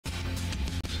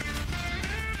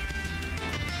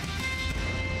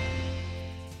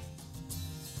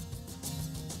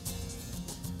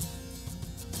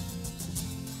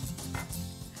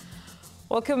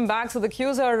Welcome back. So the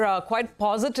cues are quite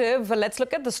positive. Let's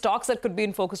look at the stocks that could be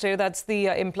in focus today. That's the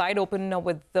implied open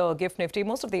with the GIFT Nifty.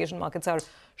 Most of the Asian markets are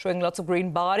showing lots of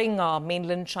green, barring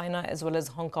mainland China as well as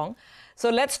Hong Kong. So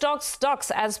let's talk stocks.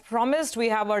 As promised, we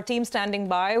have our team standing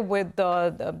by with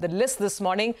the list this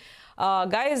morning.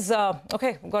 Guys,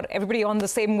 okay, we've got everybody on the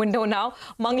same window now.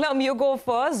 Manglam, you go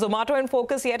first. Zomato in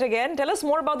focus yet again. Tell us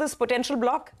more about this potential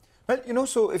block. Well,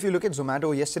 so if you look at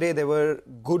Zomato, yesterday there were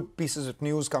good pieces of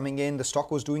news coming in. The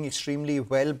stock was doing extremely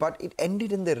well, but it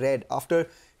ended in the red after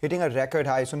hitting a record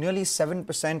high. So nearly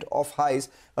 7% of highs.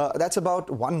 That's about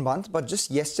 1 month. But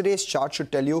just yesterday's chart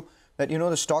should tell you that,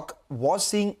 the stock was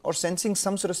seeing or sensing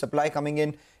some sort of supply coming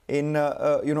in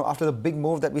after the big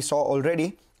move that we saw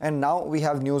already. And now we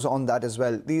have news on that as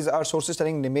well. These are sources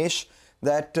telling Nimesh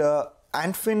that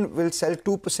Antfin will sell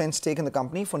 2% stake in the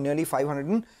company for nearly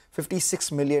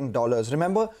 $556 million.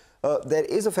 Remember, there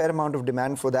is a fair amount of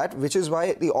demand for that, which is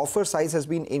why the offer size has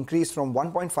been increased from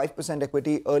 1.5%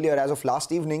 equity earlier as of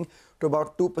last evening to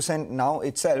about 2% now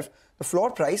itself. The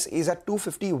floor price is at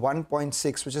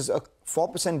 251.6, which is a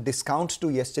 4% discount to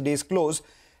yesterday's close.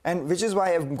 And which is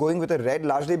why I'm going with a red,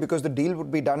 largely because the deal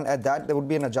would be done at that. There would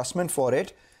be an adjustment for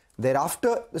it.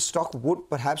 Thereafter, the stock would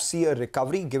perhaps see a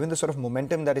recovery given the sort of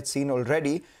momentum that it's seen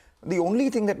already. The only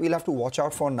thing that we'll have to watch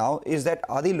out for now is that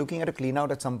are they looking at a clean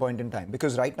out at some point in time?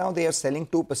 Because right now they are selling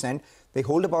 2%. They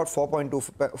hold about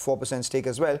 4.24% stake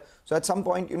as well. So at some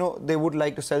point, they would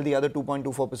like to sell the other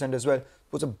 2.24% as well.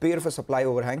 Puts a bit of a supply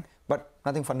overhang, but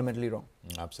nothing fundamentally wrong.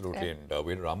 Absolutely. Yeah. And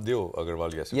we had Ramdev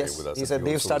Agarwal yesterday with us. He said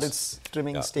they've started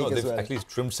trimming stake as well. They've actually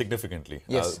trimmed significantly.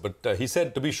 Yes. But he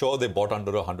said, to be sure, they bought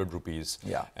under 100 rupees.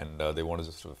 Yeah. And they want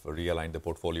to sort of realign the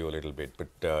portfolio a little bit.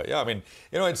 But yeah, I mean,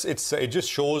 it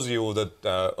just shows you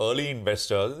that early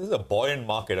investors, this is a buoyant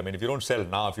market. I mean, if you don't sell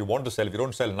now, if you want to sell, if you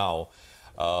don't sell now,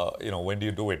 when do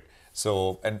you do it?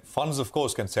 So, and funds, of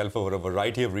course, can sell for a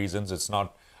variety of reasons. It's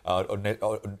not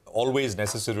always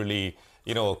necessarily,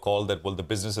 a call that, well, the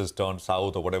business has turned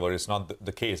south or whatever. It's not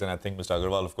the case. And I think Mr.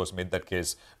 Agarwal, of course, made that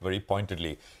case very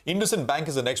pointedly. IndusInd Bank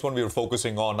is the next one we were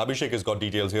focusing on. Abhishek has got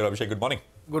details here. Abhishek, good morning.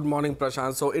 Good morning,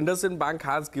 Prashant. So, IndusInd Bank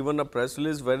has given a press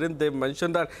release wherein they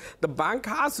mentioned that the bank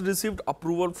has received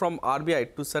approval from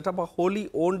RBI to set up a wholly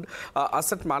owned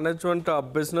asset management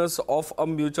business of a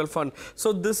mutual fund.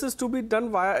 So, this is to be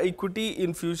done via equity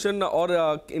infusion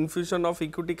or infusion of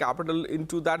equity capital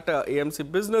into that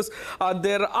AMC business.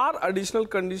 There are additional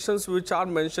conditions which are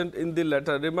mentioned in the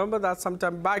letter. Remember that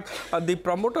sometime back, the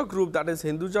promoter group, that is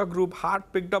Hinduja Group, had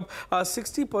picked up a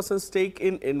 60% stake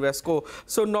in Invesco.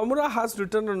 So, Nomura has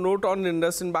written a note on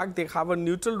IndusInd Bank. They have a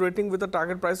neutral rating with a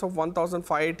target price of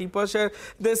 1,580 per share.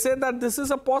 They say that this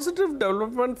is a positive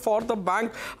development for the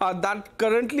bank that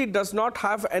currently does not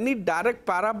have any direct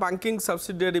para-banking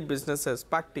subsidiary businesses.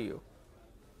 Back to you.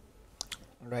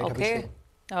 Right, okay.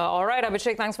 All right,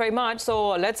 Abhishek, thanks very much. So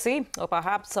let's see,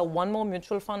 perhaps one more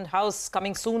mutual fund house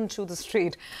coming soon to the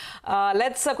street.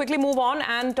 Let's quickly move on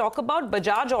and talk about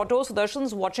Bajaj Auto.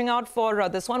 Sudarshan's watching out for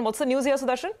this one. What's the news here,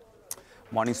 Sudarshan?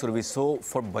 Morning, Survi. So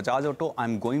for Bajaj Auto,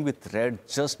 I'm going with red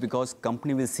just because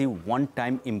company will see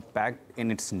one-time impact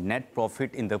in its net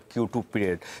profit in the Q2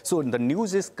 period. So the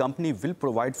news is company will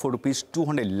provide for rupees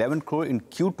 211 crore in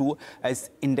Q2 as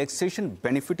indexation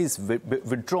benefit is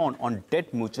withdrawn on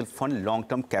debt mutual fund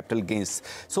long-term capital gains.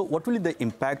 So what will be the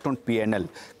impact on P&L?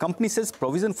 Company says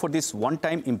provision for this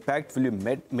one-time impact will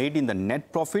be made in the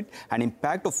net profit, and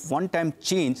impact of one-time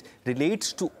change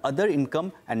relates to other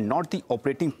income and not the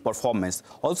operating performance.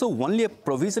 Also, only a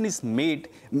provision is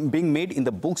being made in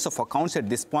the books of accounts at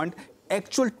this point.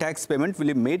 Actual tax payment will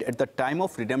be made at the time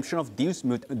of redemption of these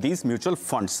mutual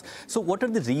funds. So what are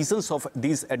the reasons of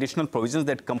these additional provisions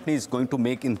that company is going to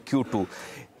make in Q2?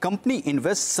 Company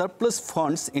invests surplus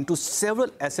funds into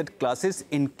several asset classes,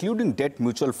 including debt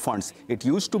mutual funds. It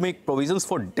used to make provisions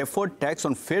for deferred tax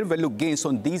on fair value gains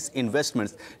on these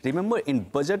investments. Remember, in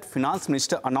budget, Finance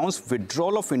Minister announced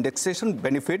withdrawal of indexation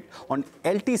benefit on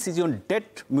LTCG on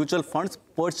debt mutual funds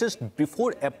purchased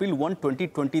before April 1,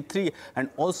 2023, and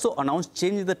also announced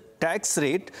change in the tax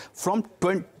rate from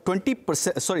 20%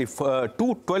 to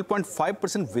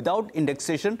 12.5% without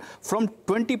indexation, from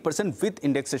 20% with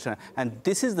indexation. And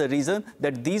this is the reason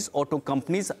that these auto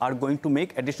companies are going to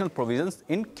make additional provisions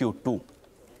in Q2.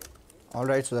 All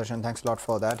right, Sudarshan, thanks a lot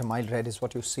for that. A mild red is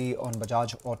what you see on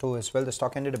Bajaj Auto as well. The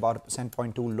stock ended about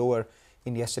 1.2% lower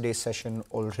in yesterday's session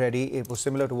already. It was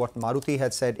similar to what Maruti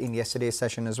had said in yesterday's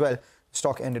session as well.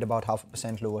 Stock ended about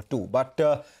 0.5% lower too. But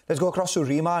let's go across to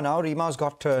Rima now. Rima's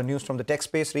got news from the tech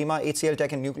space. Rima,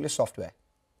 HCLTech and Nucleus Software.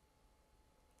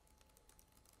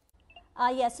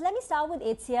 Yes, so let me start with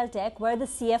HCLTech, where the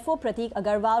CFO Prateek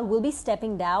Agarwal will be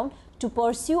stepping down to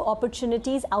pursue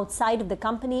opportunities outside of the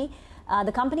company.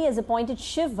 The company has appointed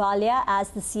Shiv Walia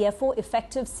as the CFO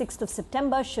effective 6th of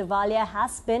September. Shiv Walia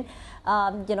has been,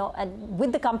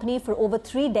 with the company for over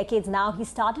 3 decades now. He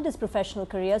started his professional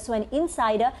career, so an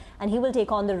insider, and he will take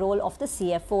on the role of the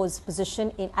CFO's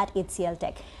position at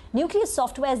HCLTech. Nucleus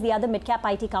Software is the other mid-cap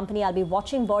IT company I'll be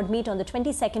watching. Board meet on the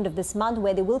 22nd of this month,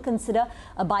 where they will consider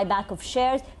a buyback of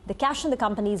shares. The cash on the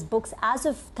company's books as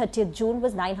of 30th June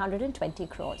was 920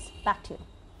 crores. Back to you.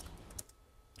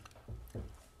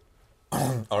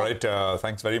 All right,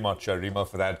 thanks very much, Reema,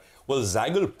 for that. Well,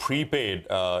 Zaggle Prepaid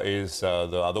is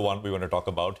the other one we want to talk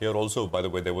about here. Also, by the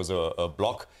way, there was a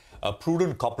block.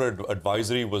 Prudent Corporate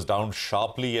Advisory was down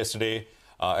sharply yesterday,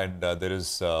 and there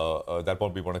is that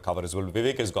one we want to cover as well.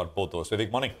 Vivek has got both those. Vivek,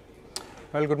 morning.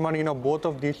 Well, good morning. Both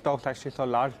of these stocks actually saw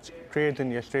large trades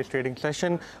in yesterday's trading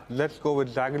session. Let's go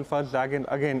with Zaggle first. Zaggle,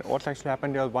 again, what's actually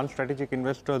happened here, one strategic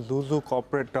investor, Zuzu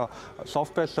Corporate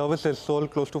Software Services,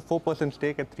 sold close to 4%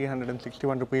 stake at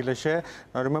 361 rupees a share.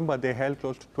 Now, remember, they held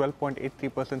close to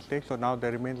 12.83% stake, so now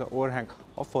there remains an overhang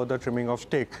of further trimming of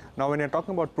stake. Now, when you're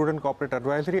talking about Prudent Corporate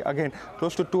Advisory, again,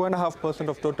 close to 2.5%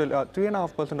 of total,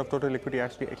 3.5% of total equity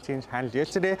actually exchanged hands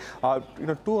yesterday.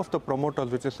 Two of the promoters,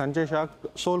 which is Sanjay Shah,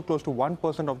 sold close to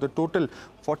 1% of the total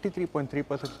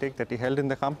 43.3% stake that he held in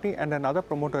the company, and another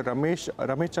promoter,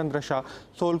 Ramesh Chandra Shah,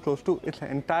 sold close to its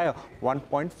entire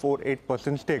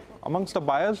 1.48% stake. Amongst the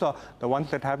buyers, the ones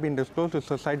that have been disclosed is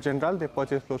Societe Generale. They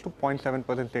purchased close to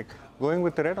 0.7% stake, going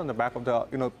with the red on the back of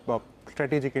the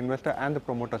strategic investor and the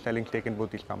promoter selling stake in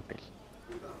both these companies.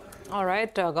 All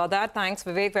right, got that. Thanks,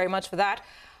 Vivek, very much for that.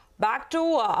 Back to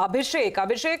Abhishek.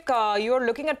 Abhishek, you're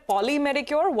looking at Poly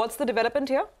Medicure. What's the development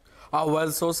here?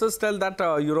 Well, sources tell that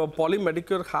Poly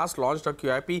Medicure has launched a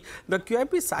QIP. The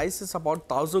QIP size is about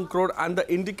 1,000 crore, and the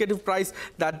indicative price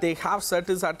that they have set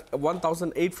is at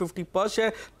 1,850 per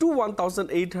share to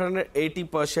 1,880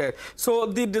 per share. So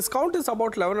the discount is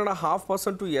about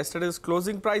 11.5% to yesterday's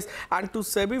closing price, and to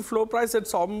SEBI floor price,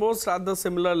 it's almost at the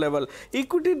similar level.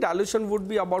 Equity dilution would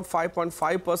be about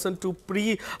 5.5% to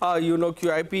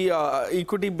QIP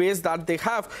equity base that they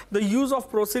have. The use of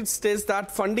proceeds states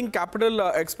that funding capital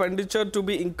expenditure to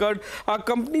be incurred, a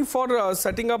company for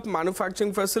setting up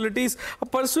manufacturing facilities,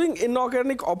 pursuing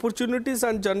inorganic opportunities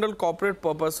and general corporate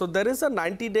purpose. So there is a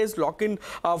 90 days lock-in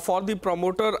for the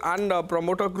promoter and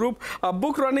promoter group.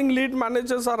 Book running lead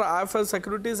managers are IFL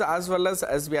Securities as well as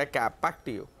SBI Cap. Back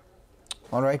to you.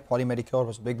 All right, Poly Medicure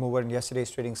was a big mover in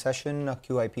yesterday's trading session,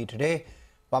 QIP today.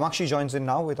 Vamakshi joins in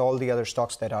now with all the other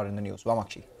stocks that are in the news.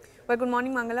 Vamakshi. Well, good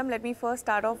morning, Mangalam. Let me first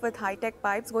start off with high-tech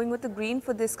pipes, going with the green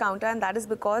for this counter, and that is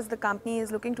because the company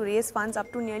is looking to raise funds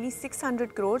up to nearly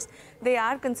 600 crores. They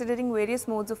are considering various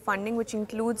modes of funding, which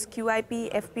includes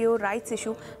QIP, FPO, rights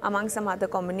issue, among some other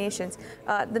combinations.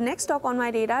 The next stock on my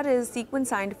radar is Sequence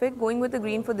Scientific, going with the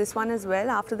green for this one as well,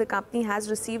 after the company has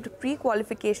received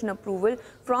pre-qualification approval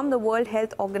from the World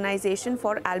Health Organization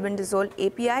for albendazole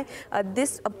API.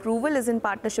 This approval is in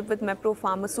partnership with Mepro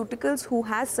Pharmaceuticals, who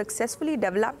has successfully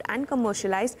developed and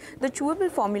commercialized the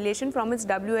chewable formulation from its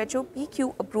WHO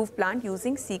PQ approved plant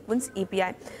using Sequence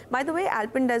API. By the way,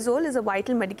 albendazole is a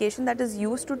vital medication that is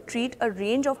used to treat a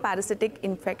range of parasitic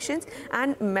infections,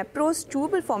 and Mepro's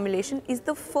chewable formulation is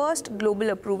the first global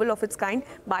approval of its kind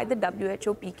by the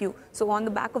WHO PQ. So on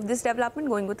the back of this development,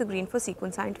 going with the green for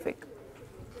Sequence Scientific.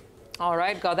 All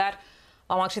right, got that.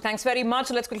 Amakshi, thanks very much.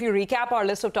 Let's quickly recap our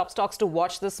list of top stocks to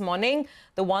watch this morning.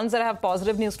 The ones that have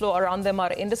positive news flow around them are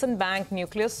IndusInd Bank,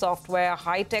 Nucleus Software,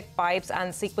 High-Tech Pipes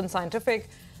and Sequence Scientific.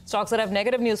 Stocks that have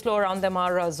negative news flow around them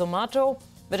are Zomato,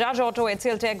 Bajaj Auto,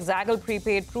 HCLTech, Zaggle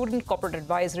Prepaid, Prudent Corporate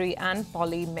Advisory and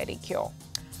Poly Medicure.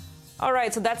 All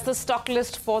right, so that's the stock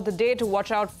list for the day to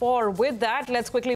watch out for. With that, let's quickly